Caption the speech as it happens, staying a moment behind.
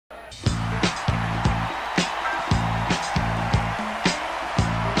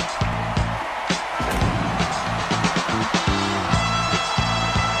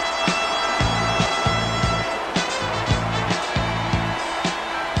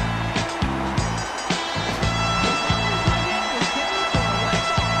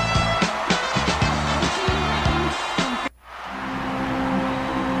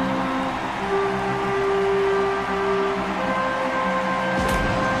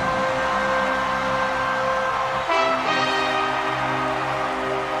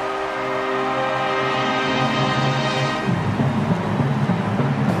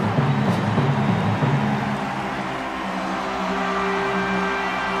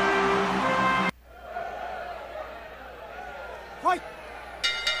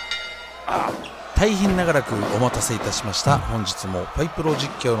大変長らくお待たせいたしました。本日もファイプロ実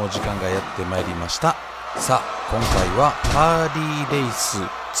況の時間がやってまいりました。さあ今回はハーリーレイス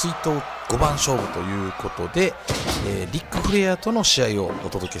追悼5番勝負ということで、リック・フレアとの試合をお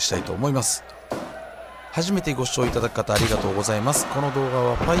届けしたいと思います。初めてご視聴いただく方ありがとうございます。この動画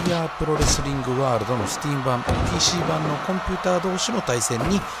はファイヤープロレスリングワールドの Steam 版 PC 版のコンピューター同士の対戦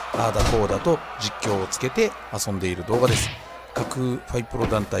にあーだこうだと実況をつけて遊んでいる動画です。各ファイプロ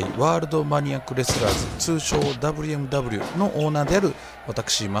団体ワールドマニアックレスラーズ通称 wMw のオーナーである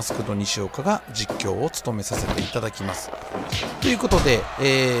私マスクド西岡が実況を務めさせていただきます。ということで、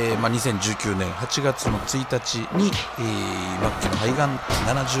2019年8月の1日に、末期の肺がん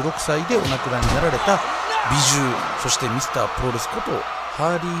76歳でお亡くなりになられた美獣そしてミスタープロレスこと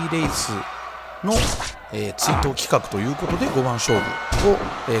ハーリー・レイスの、追悼企画ということで5番勝負を、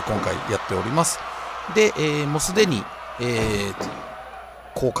今回やっております。で、もうすでに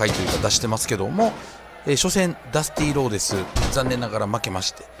公開というか出してますけども、初戦ダスティー・ローデス残念ながら負けま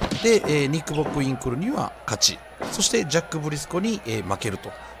して、で、ニック・ボック・ウィンクルには勝ち、そしてジャック・ブリスコに、負ける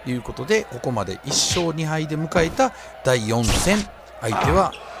ということで、ここまで1勝2敗で迎えた第4戦、相手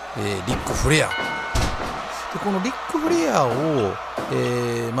は、リック・フレアで、このリック・フレアを、この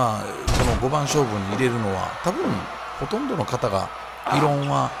5番勝負に入れるのは多分ほとんどの方が異論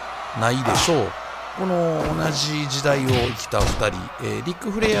はないでしょう。この同じ時代を生きた2人、リッ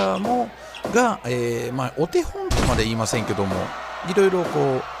ク・フレアが、お手本とまで言いませんけども、いろいろこ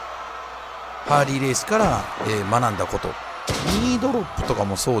うハーリー・レイスから、学んだこと、ニードロップとか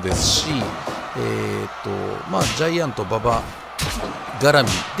もそうですし、ジャイアント馬場絡み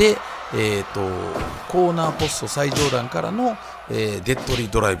で、コーナーポスト最上段からの、デッドリー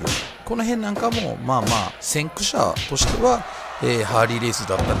ドライブ、この辺なんかも先駆者としてはハーリー・レイス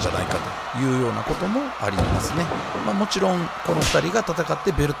だったんじゃないかというようなこともありますね。もちろんこの2人が戦っ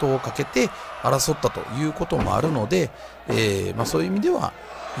てベルトをかけて争ったということもあるので、そういう意味では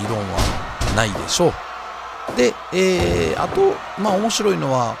異論はないでしょう。で、あと、面白い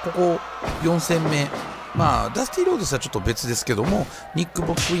のはここ4戦目、ダスティー・ローデスはちょっと別ですけども、ニック・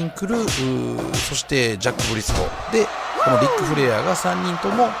ボック・ウィンクル、そしてジャック・ブリスコで、このリック・フレアが3人と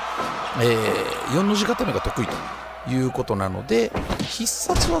も、4の字固めが得意ということなので、必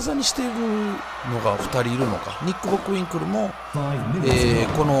殺技にしているのが2人いるのか。ニック・ボック・ウィンクルも、こ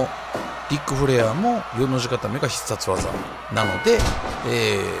のリック・フレアも4の字固めが必殺技なので、こ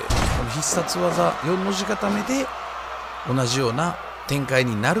の必殺技4の字固めで同じような展開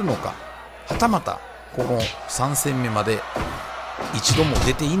になるのか、はたまたこの3戦目まで一度も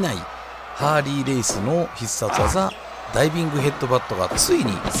出ていないハーリー・レイスの必殺技ダイビングヘッドバットがつい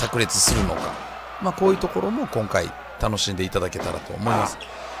に炸裂するのか、こういうところも今回楽しんでいただけたらと思います。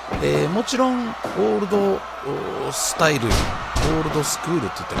もちろんオールドスタイル、オールドスクールっ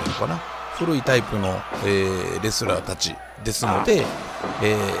て言ったらいいのかな、古いタイプの、レスラーたちですので、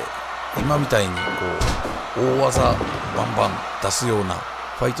今みたいにこう大技バンバン出すような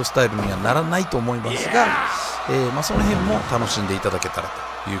ファイトスタイルにはならないと思いますが、その辺も楽しんでいただけたら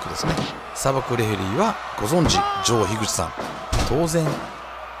ということですね。砂漠レフェリーはご存知、ジョー・樋口さん。当然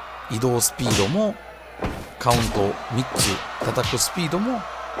移動スピードもカウント3つ叩くスピードも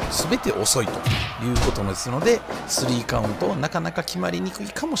全て遅いということですので、3カウントなかなか決まりにくい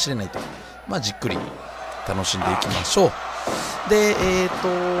かもしれないと、じっくり楽しんでいきましょう。で、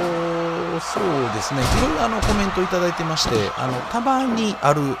そうですね、いろいろコメントいただいてまして、たまに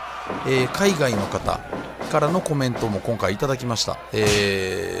ある、海外の方からのコメントも今回いただきました。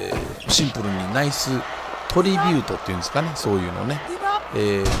シンプルにナイストリビュートっていうんですかね、そういうのね、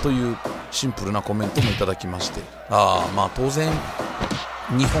というシンプルなコメントもいただきまして、当然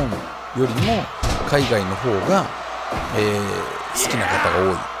日本よりも海外の方が、好きな方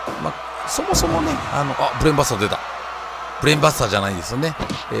が多い。そもそもね、ブレーンバスター出た。ブレーンバスターじゃないですよね。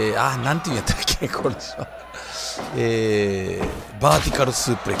なんていうんやったっけ、これバーティカル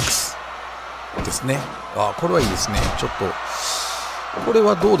スープレックスですね。これはいいですね。ちょっとこれ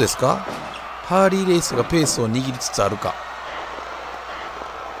はどうですか。ハーリー・レイスがペースを握りつつあるか。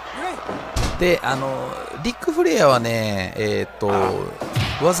で、リック・フレアはね、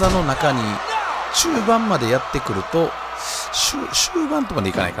技の中に中盤までやってくると、終盤とまで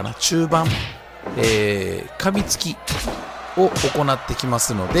いかないかな、中盤、噛みつきを行ってきま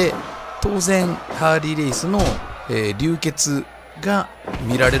すので、当然ハーリー・レイスの、流血が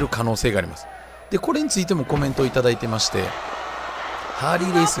見られる可能性があります。で、これについてもコメントをいただいてまして、ハーリ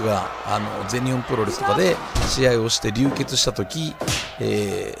ー・レイスが全日本プロレスとかで試合をして流血した時、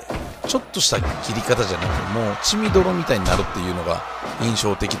ちょっとした切り方じゃなくてもう血みどろみたいになるっていうのが、印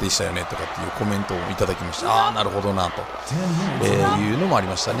象的でしたよねとかっていうコメントをいただきました。ああ、なるほどなと、いうのもあり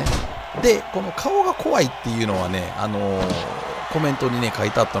ましたね。で、この顔が怖いっていうのはね、コメントにね書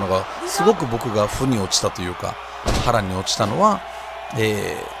いてあったのがすごく僕が腑に落ちたというか腹に落ちたのは、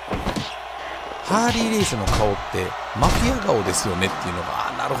ハーリーレイスの顔ってマフィア顔ですよねっていうの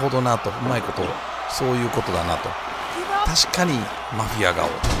が、なるほどなと、うまいことそういうことだなと。確かにマフィア顔っ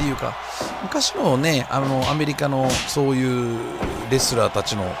ていうか、昔のねアメリカのそういうレスラーた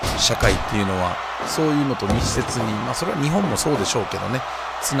ちの社会っていうのはそういうのと密接に、それは日本もそうでしょうけどね、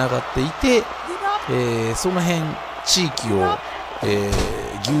つながっていて、その辺地域を、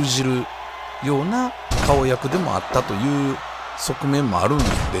牛耳るような顔役でもあったという側面もあるん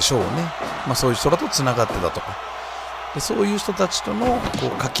でしょうね。そういう人らとつながってたとかで、そういう人たちとのこう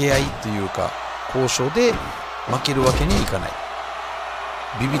掛け合いっていうか交渉で負けるわけにはいかない、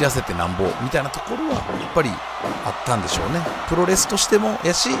ビビらせてなんぼみたいなところはやっぱりあったんでしょうね。プロレスとしても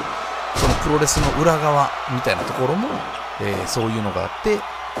やし、そのプロレスの裏側みたいなところも、そういうのがあって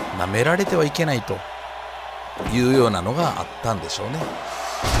なめられてはいけないというようなのがあったんでしょうね。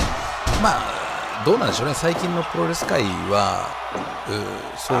どうなんでしょうね、最近のプロレス界は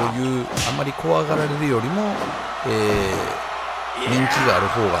そういうあんまり怖がられるよりも、人気がある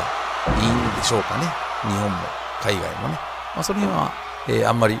方がいいんでしょうかね、日本も海外もね。その辺は、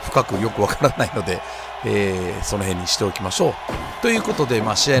あんまり深くよくわからないので、その辺にしておきましょうということで、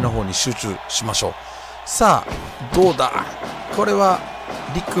試合の方に集中しましょう。さあどうだ、これは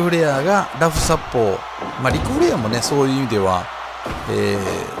リック・フレアがラフ殺法、リック・フレアもねそういう意味では、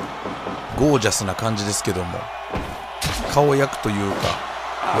ゴージャスな感じですけども、顔役というか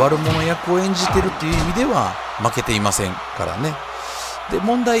悪者役を演じてるっていう意味では負けていませんからね。で、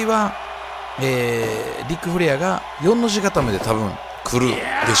問題は、リック・フレアが4の字固めで多分来る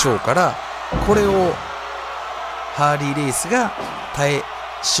でしょうから、これをハーリー・レイスが耐え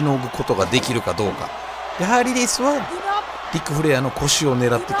しのぐことができるかどうかで、ハーリー・レイスはリック・フレアの腰を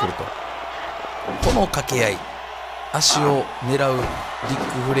狙ってくると、この掛け合い、足を狙うリッ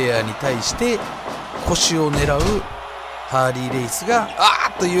ク・フレアに対して腰を狙うハーリー・レイスが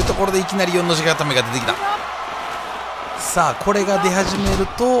というところでいきなり4の字固めが出てきた。さあこれが出始める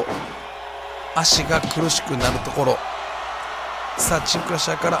と足が苦しくなるところ。さあチンクラッ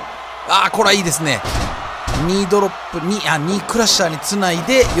シャーからこれはいいですね、2ドロップ2クラッシャーにつない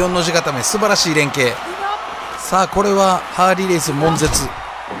で4の字固め、素晴らしい連携。さあこれはハーリー・レイス悶絶、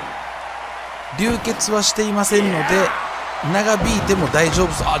流血はしていませんので長引いても大丈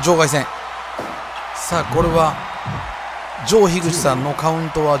夫そう。場外戦。さあこれはジョー樋口さんのカウン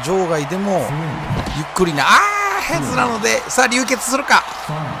トは場外でもゆっくりなヘズなので、さあ流血するか。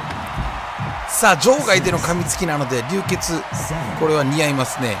さあ場外での噛みつきなので流血、これは似合いま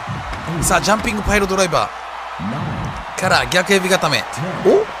すね。さあジャンピングパイルドライバーから逆エビ固め。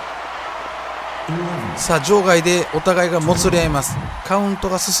さあ場外でお互いがもつれ合います。カウント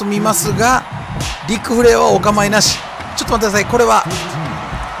が進みますがリック・フレアはお構いなし。ちょっと待ってください、これは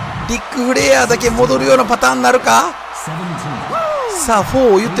リック・フレアだけ戻るようなパターンになるか。さあ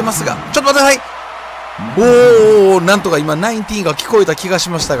4を言ってますが、ちょっと待ってください。なんとか今19が聞こえた気がし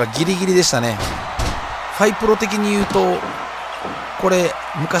ましたがギリギリでしたね。ファイプロ的に言うとこれ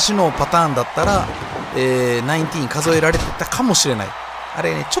昔のパターンだったら、19数えられてたかもしれない。あ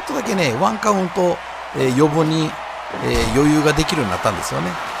れね、ちょっとだけねワンカウント、余分に、余裕ができるようになったんですよ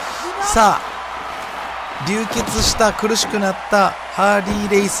ね。さあ流血した苦しくなったハーリ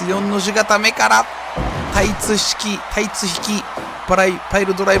ー・レイス4の字固めからタイツ引きパイ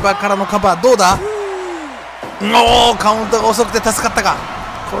ルドライバーからのカバー、どうだ。カウントが遅くて助かったか。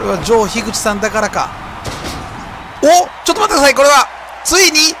これはジョー樋口さんだからか。ちょっと待ってください、これはつ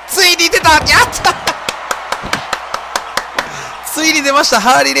いに出た。やったついに出ました、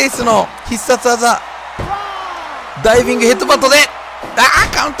ハーリー・レイスの必殺技ダイビングヘッドバットで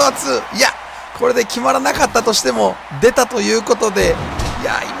カウントは2。いやこれで決まらなかったとしても出たということで、い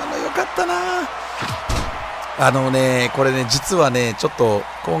や今の良かったな。これね実はねちょっと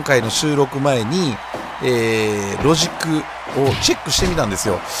今回の収録前に、ロジックをチェックしてみたんです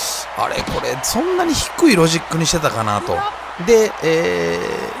よ。これそんなに低いロジックにしてたかなと。で、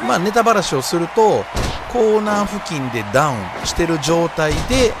ネタばらしをするとコーナー付近でダウンしてる状態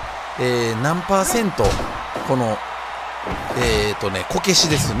で、何%このこけし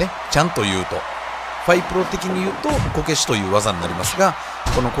ですね、ちゃんと言うとファイプロ的に言うとこけしという技になりますが、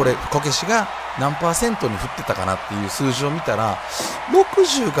こけしが何%に振ってたかなっていう数字を見たら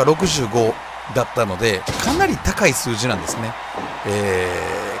60か65だったのでかなり高い数字なんですね。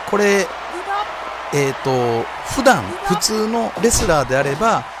普段普通のレスラーであれ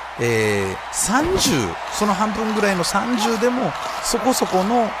ば、30、その半分ぐらいの30でもそこそこ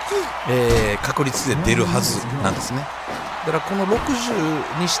の、確率で出るはずなんですね。だからこの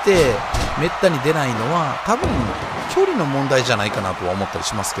60にしてめったに出ないのは多分距離の問題じゃないかなとは思ったり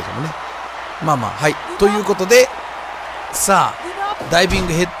しますけどもね。まあまあ、はい、ということで、さあダイビン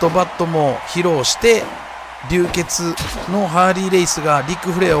グヘッドバットも披露して流血のハーリー・レイスがリッ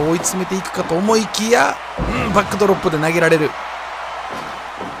ク・フレアを追い詰めていくかと思いきや、バックドロップで投げられる。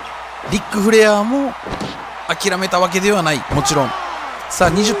リック・フレアも諦めたわけではない、もちろん。さ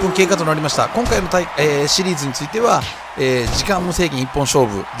あ20分経過となりました。今回のシリーズについては、時間無制限一本勝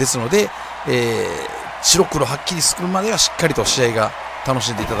負ですので、白黒はっきりするまではしっかりと試合が楽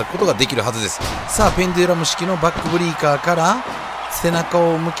しんでいただくことができるはずです。さあペンデュラム式のバックブリーカーから背中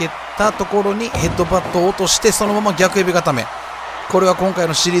を向けたところにヘッドバットを落としてそのまま逆エビ固め。これは今回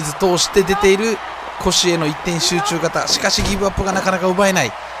のシリーズ通して出ている腰への一点集中型。しかしギブアップがなかなか奪えな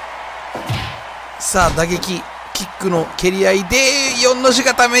い。さあ打撃キックの蹴り合いで4の字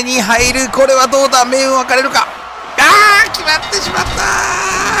固めに入る。これはどうだ、面分かれるか。決まってしまった。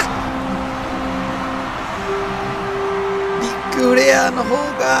リック・フレアの方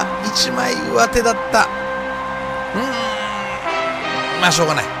が1枚上手だった。まあしょう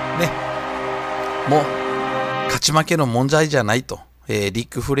がないね。もう勝ち負けの問題じゃないと、リッ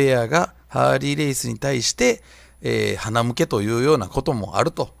ク・フレアがハーリー・レイスに対して、鼻向けというようなこともあ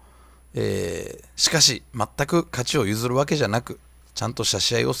ると。しかし全く勝ちを譲るわけじゃなく、ちゃんとした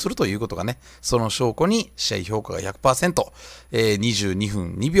試合をするということがね、その証拠に試合評価が 100%、22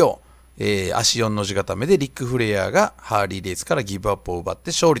分2秒、足4の字固めでリック・フレアがハーリー・レイスからギブアップを奪っ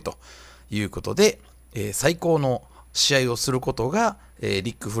て勝利ということで、最高の試合をすることが、リ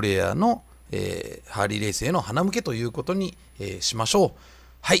ック・フレアの、ハーリー・レイスへの鼻向けということに、しましょう。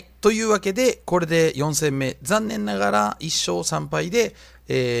はい。というわけで、これで4戦目、残念ながら1勝3敗で、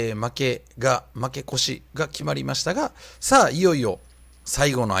負け越しが決まりましたが、さあ、いよいよ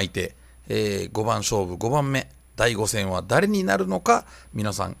最後の相手、5番勝負5番目、第5戦は誰になるのか、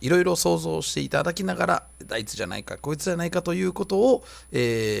皆さんいろいろ想像していただきながら、あいつじゃないか、こいつじゃないかということを、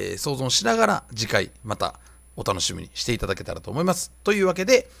想像しながら、次回またお楽しみにしていただけたらと思います。というわけ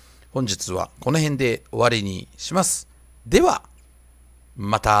で、本日はこの辺で終わりにします。では、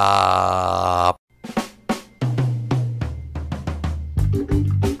また。